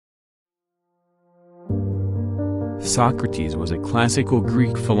Socrates was a classical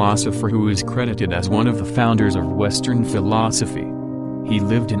Greek philosopher who is credited as one of the founders of Western philosophy. He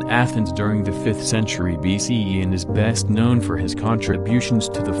lived in Athens during the 5th century BCE and is best known for his contributions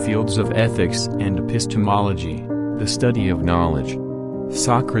to the fields of ethics and epistemology, the study of knowledge.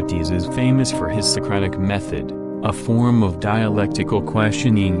 Socrates is famous for his Socratic method, a form of dialectical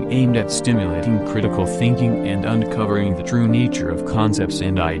questioning aimed at stimulating critical thinking and uncovering the true nature of concepts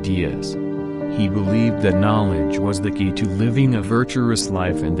and ideas. He believed that knowledge was the key to living a virtuous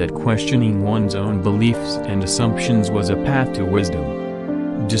life and that questioning one's own beliefs and assumptions was a path to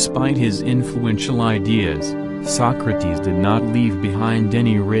wisdom. Despite his influential ideas, Socrates did not leave behind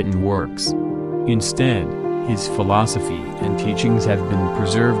any written works. Instead, his philosophy and teachings have been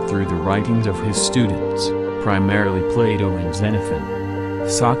preserved through the writings of his students, primarily Plato and Xenophon.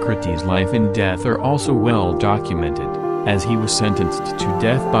 Socrates' life and death are also well documented, as he was sentenced to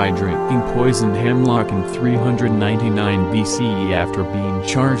death by drinking poisoned hemlock in 399 BCE after being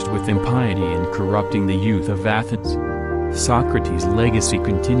charged with impiety and corrupting the youth of Athens. Socrates' legacy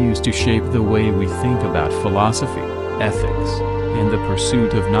continues to shape the way we think about philosophy, ethics, and the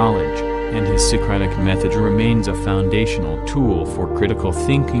pursuit of knowledge, and his Socratic method remains a foundational tool for critical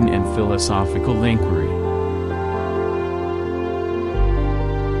thinking and philosophical inquiry.